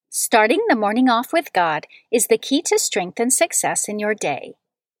Starting the morning off with God is the key to strength and success in your day.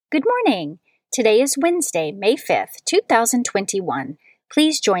 Good morning. Today is Wednesday, May 5th, 2021.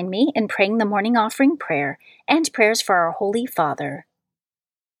 Please join me in praying the morning offering prayer and prayers for our Holy Father.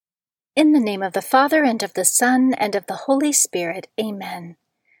 In the name of the Father, and of the Son, and of the Holy Spirit. Amen.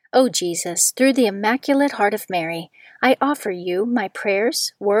 O Jesus, through the Immaculate Heart of Mary, I offer you my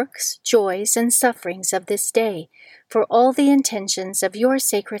prayers, works, joys, and sufferings of this day, for all the intentions of your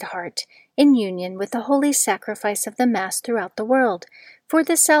Sacred Heart, in union with the holy sacrifice of the Mass throughout the world, for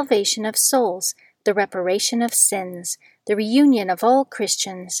the salvation of souls, the reparation of sins, the reunion of all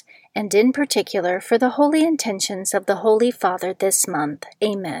Christians, and in particular for the holy intentions of the Holy Father this month.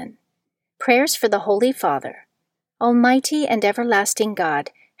 Amen. Prayers for the Holy Father. Almighty and everlasting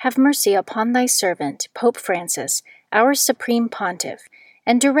God, have mercy upon thy servant, Pope Francis, our Supreme Pontiff,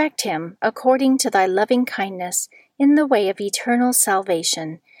 and direct him, according to thy loving kindness, in the way of eternal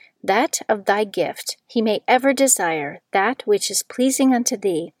salvation, that of thy gift he may ever desire that which is pleasing unto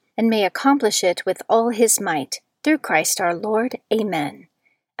thee, and may accomplish it with all his might, through Christ our Lord. Amen.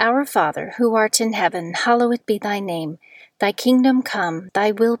 Our Father, who art in heaven, hallowed be thy name. Thy kingdom come,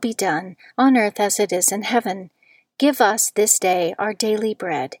 thy will be done, on earth as it is in heaven. Give us this day our daily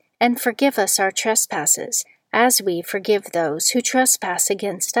bread, and forgive us our trespasses, as we forgive those who trespass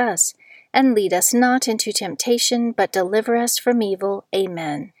against us. And lead us not into temptation, but deliver us from evil.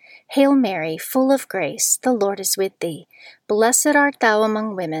 Amen. Hail Mary, full of grace, the Lord is with thee. Blessed art thou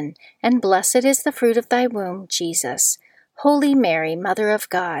among women, and blessed is the fruit of thy womb, Jesus. Holy Mary, Mother of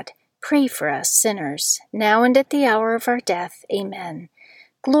God, pray for us sinners, now and at the hour of our death. Amen.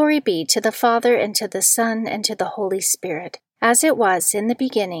 Glory be to the Father, and to the Son, and to the Holy Spirit, as it was in the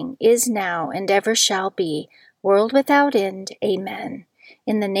beginning, is now, and ever shall be, world without end. Amen.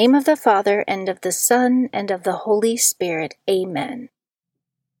 In the name of the Father, and of the Son, and of the Holy Spirit. Amen.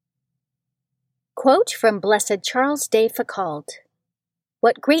 Quote from Blessed Charles de Foucauld.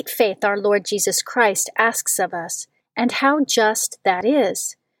 What great faith our Lord Jesus Christ asks of us, and how just that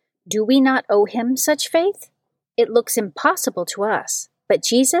is. Do we not owe him such faith? It looks impossible to us, but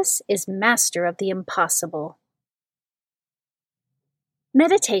Jesus is master of the impossible.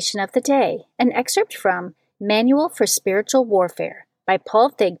 Meditation of the Day, an excerpt from Manual for Spiritual Warfare by Paul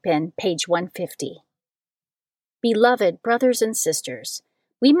Thigpen, page 150. Beloved brothers and sisters,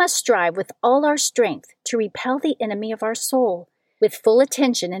 we must strive with all our strength to repel the enemy of our soul, with full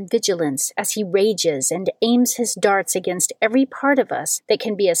attention and vigilance as he rages and aims his darts against every part of us that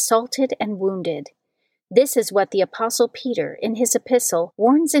can be assaulted and wounded. This is what the Apostle Peter, in his epistle,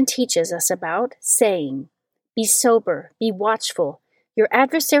 warns and teaches us about, saying, Be sober, be watchful. Your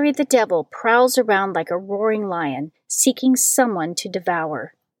adversary the devil prowls around like a roaring lion, seeking someone to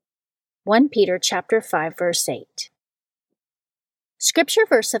devour. 1 Peter chapter 5, verse 8. Scripture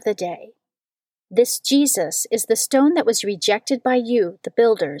verse of the day. This Jesus is the stone that was rejected by you, the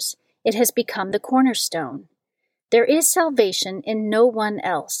builders. It has become the cornerstone. There is salvation in no one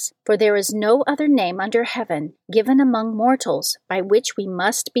else, for there is no other name under heaven given among mortals by which we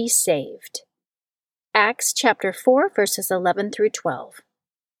must be saved. Acts chapter 4, verses 11 through 12.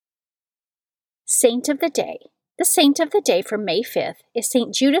 Saint of the Day. The saint of the day for May 5th is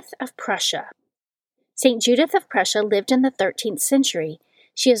Saint Judith of Prussia. Saint Judith of Prussia lived in the 13th century.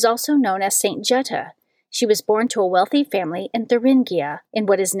 She is also known as Saint Jutta. She was born to a wealthy family in Thuringia, in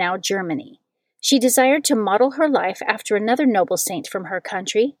what is now Germany. She desired to model her life after another noble saint from her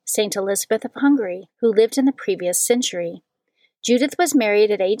country, Saint Elizabeth of Hungary, who lived in the previous century. Judith was married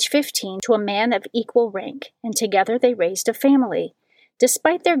at age 15 to a man of equal rank, and together they raised a family.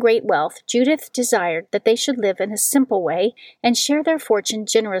 Despite their great wealth, Judith desired that they should live in a simple way and share their fortune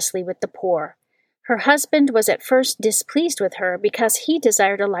generously with the poor. Her husband was at first displeased with her because he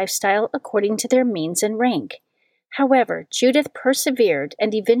desired a lifestyle according to their means and rank. However, Judith persevered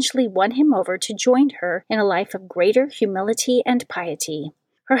and eventually won him over to join her in a life of greater humility and piety.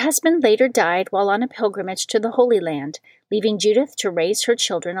 Her husband later died while on a pilgrimage to the Holy Land, leaving Judith to raise her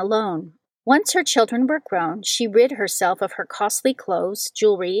children alone. Once her children were grown, she rid herself of her costly clothes,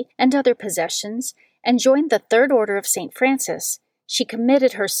 jewelry, and other possessions, and joined the Third Order of St. Francis. She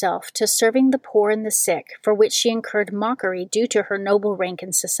committed herself to serving the poor and the sick, for which she incurred mockery due to her noble rank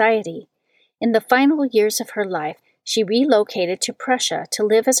in society. In the final years of her life, she relocated to Prussia to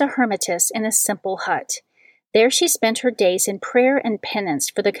live as a hermitess in a simple hut. There she spent her days in prayer and penance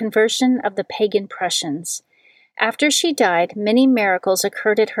for the conversion of the pagan Prussians. After she died, many miracles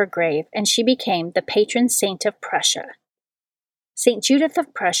occurred at her grave, and she became the patron saint of Prussia. Saint Judith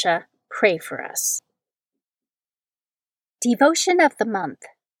of Prussia, pray for us. Devotion of the month.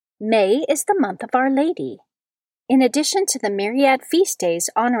 May is the month of Our Lady. In addition to the myriad feast days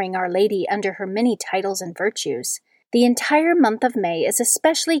honoring Our Lady under her many titles and virtues, the entire month of May is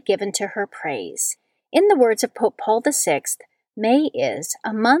especially given to her praise. In the words of Pope Paul VI, May is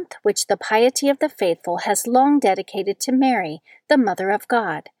a month which the piety of the faithful has long dedicated to Mary, the Mother of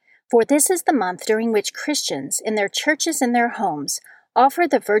God. For this is the month during which Christians, in their churches and their homes, offer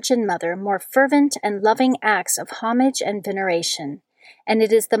the Virgin Mother more fervent and loving acts of homage and veneration. And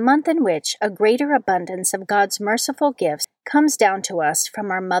it is the month in which a greater abundance of God's merciful gifts comes down to us from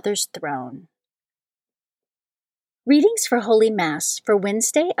our Mother's throne. Readings for Holy Mass for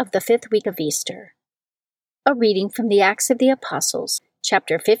Wednesday of the fifth week of Easter. A reading from the Acts of the Apostles,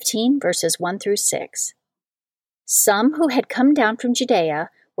 chapter 15, verses 1 through 6. Some who had come down from Judea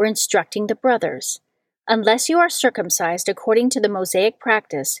were instructing the brothers, "Unless you are circumcised according to the Mosaic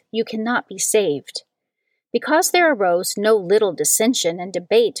practice, you cannot be saved." Because there arose no little dissension and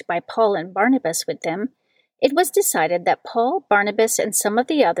debate by Paul and Barnabas with them, it was decided that Paul, Barnabas, and some of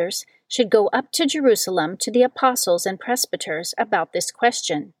the others should go up to Jerusalem to the apostles and presbyters about this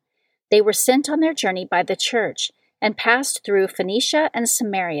question. They were sent on their journey by the church and passed through Phoenicia and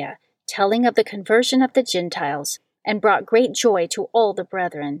Samaria, telling of the conversion of the Gentiles, and brought great joy to all the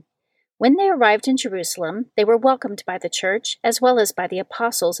brethren. When they arrived in Jerusalem, they were welcomed by the church as well as by the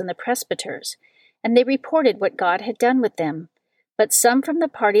apostles and the presbyters, and they reported what God had done with them. But some from the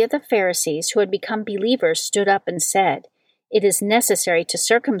party of the Pharisees who had become believers stood up and said, "It is necessary to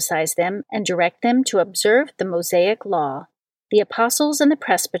circumcise them and direct them to observe the Mosaic law." The apostles and the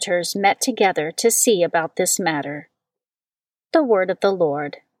presbyters met together to see about this matter. The Word of the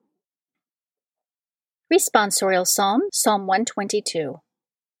Lord. Responsorial Psalm, Psalm 122.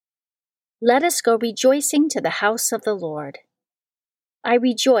 Let us go rejoicing to the house of the Lord. I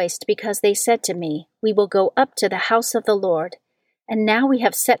rejoiced because they said to me, "We will go up to the house of the Lord." And now we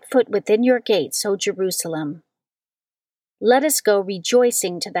have set foot within your gates, O Jerusalem. Let us go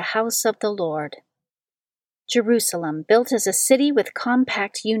rejoicing to the house of the Lord. Jerusalem, built as a city with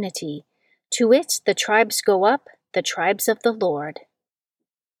compact unity, to it the tribes go up, the tribes of the Lord.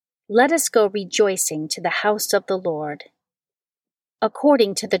 Let us go rejoicing to the house of the Lord.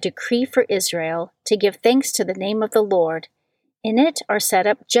 According to the decree for Israel, to give thanks to the name of the Lord, in it are set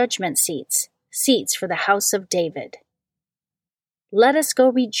up judgment seats, seats for the house of David. Let us go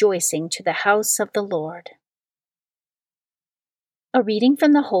rejoicing to the house of the Lord. A reading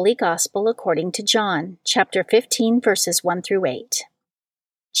from the Holy Gospel according to John, chapter 15, verses 1 through 8.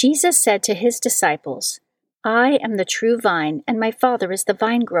 Jesus said to his disciples, "I am the true vine, and my Father is the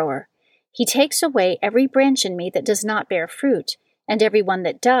vine-grower. He takes away every branch in me that does not bear fruit, and every one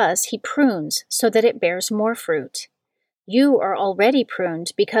that does, he prunes, so that it bears more fruit. You are already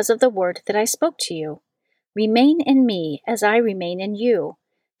pruned because of the word that I spoke to you. Remain in me as I remain in you.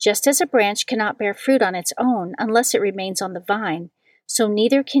 Just as a branch cannot bear fruit on its own unless it remains on the vine, so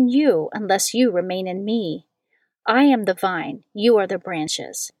neither can you unless you remain in me. I am the vine, you are the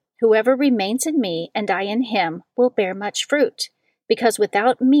branches. Whoever remains in me and I in him will bear much fruit, because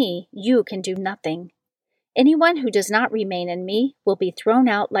without me you can do nothing. Anyone who does not remain in me will be thrown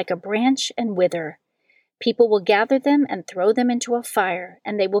out like a branch and wither. People will gather them and throw them into a fire,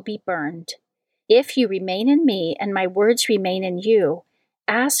 and they will be burned. If you remain in me and my words remain in you,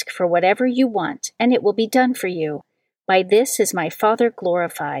 ask for whatever you want, and it will be done for you. By this is my Father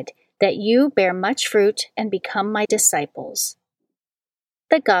glorified, that you bear much fruit and become my disciples."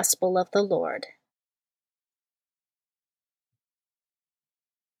 The Gospel of the Lord.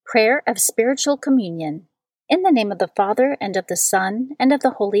 Prayer of Spiritual Communion. In the name of the Father, and of the Son, and of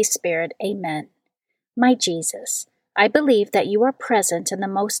the Holy Spirit. Amen. My Jesus, I believe that you are present in the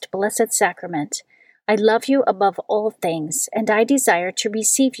most blessed sacrament. I love you above all things, and I desire to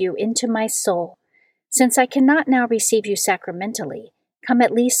receive you into my soul. Since I cannot now receive you sacramentally, come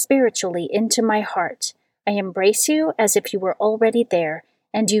at least spiritually into my heart. I embrace you as if you were already there,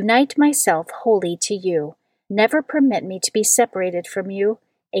 and unite myself wholly to you. Never permit me to be separated from you.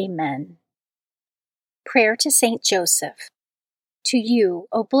 Amen. Prayer to Saint Joseph. To you,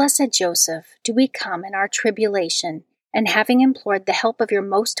 O blessed Joseph, do we come in our tribulation, and having implored the help of your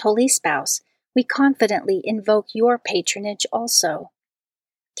most holy spouse, we confidently invoke your patronage also.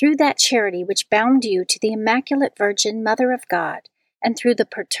 Through that charity which bound you to the Immaculate Virgin Mother of God, and through the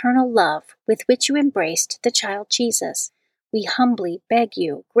paternal love with which you embraced the child Jesus, we humbly beg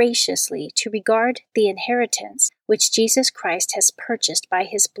you graciously to regard the inheritance which Jesus Christ has purchased by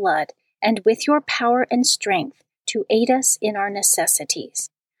his blood, and with your power and strength to aid us in our necessities.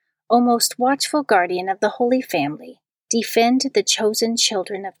 O most watchful guardian of the Holy Family, defend the chosen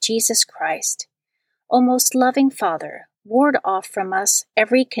children of Jesus Christ. O most loving Father, Ward off from us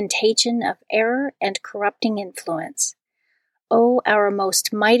every contagion of error and corrupting influence. O our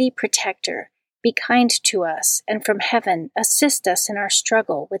most mighty protector, be kind to us, and from heaven assist us in our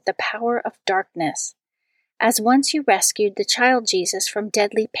struggle with the power of darkness. As once you rescued the child Jesus from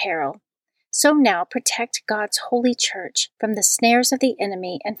deadly peril, so now protect God's holy church from the snares of the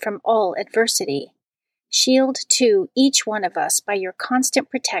enemy and from all adversity. Shield, too, each one of us by your constant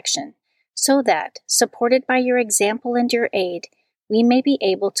protection, so that, supported by your example and your aid, we may be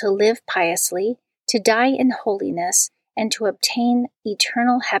able to live piously, to die in holiness, and to obtain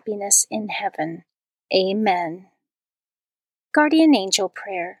eternal happiness in heaven. Amen. Guardian Angel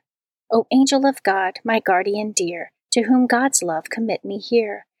Prayer. O angel of God, my guardian dear, to whom God's love commit me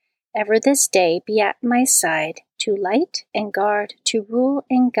here, ever this day be at my side, to light and guard, to rule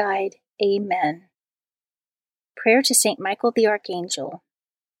and guide. Amen. Prayer to Saint Michael the Archangel.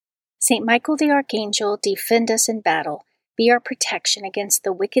 Saint Michael the Archangel, defend us in battle, be our protection against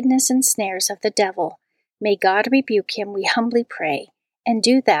the wickedness and snares of the devil. May God rebuke him, we humbly pray. And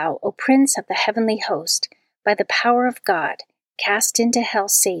do thou, O Prince of the heavenly host, by the power of God, cast into hell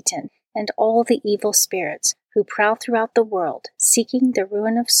Satan and all the evil spirits who prowl throughout the world, seeking the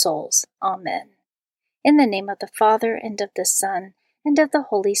ruin of souls. Amen. In the name of the Father, and of the Son, and of the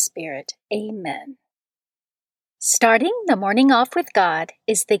Holy Spirit. Amen. Starting the morning off with God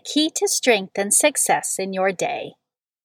is the key to strength and success in your day.